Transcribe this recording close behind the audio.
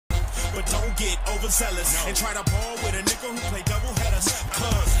get overzealous and try to ball with a nigga who play double headers.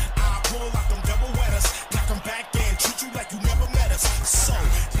 Cause I pull out them double wetters, knock them back and treat you like you never met us. So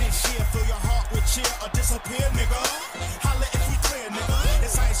this year, fill your heart with cheer or disappear, nigga. Holla if we clear, nigga.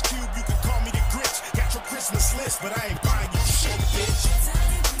 It's Ice Cube, you can call me the Grinch. Got your Christmas list, but I ain't buying you shit, bitch.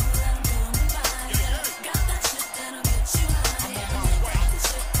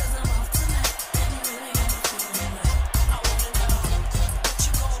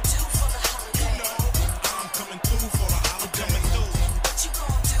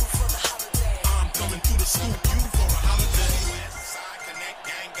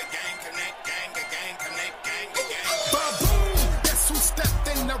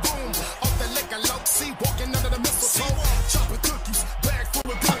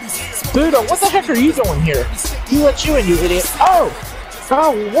 Buddha, what the heck are you doing here? Who let you in, you idiot? Oh,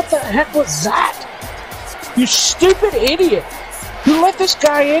 what the heck was that? You stupid idiot! Who let this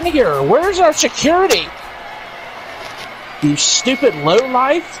guy in here? Where's our security? You stupid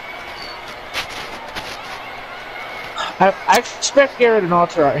lowlife! I expect Garrett and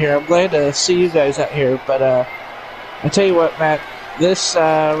Alter out here. I'm glad to see you guys out here, but I tell you what, Matt, this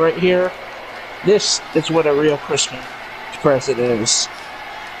right here, this is what a real Christmas present is.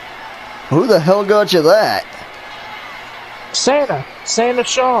 Who the hell got you that? Santa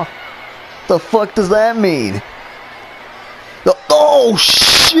Shaw. The fuck does that mean? Oh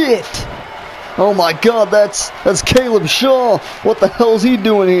shit! Oh my god, that's Caleb Shaw. What the hell's he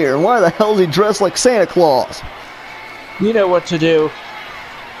doing here? Why the hell is he dressed like Santa Claus? You know what to do.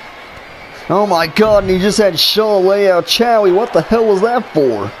 Oh my god, and he just had Shaw lay out Chowie. What the hell was that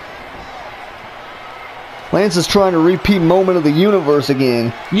for? Lance is trying to repeat moment of the universe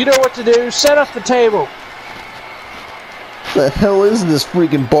again. You know what to do. Set up the table. What the hell is this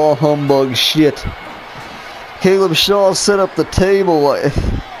freaking ball humbug shit? Caleb Shaw set up the table.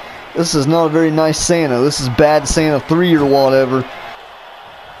 This is not a very nice Santa. This is bad Santa 3 or whatever.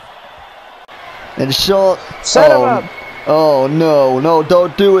 And Shaw... Set him up. Oh, no,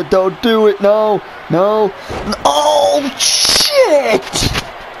 don't do it, no. Oh, shit!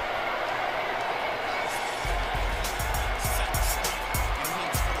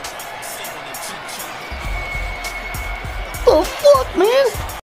 The fuck, man?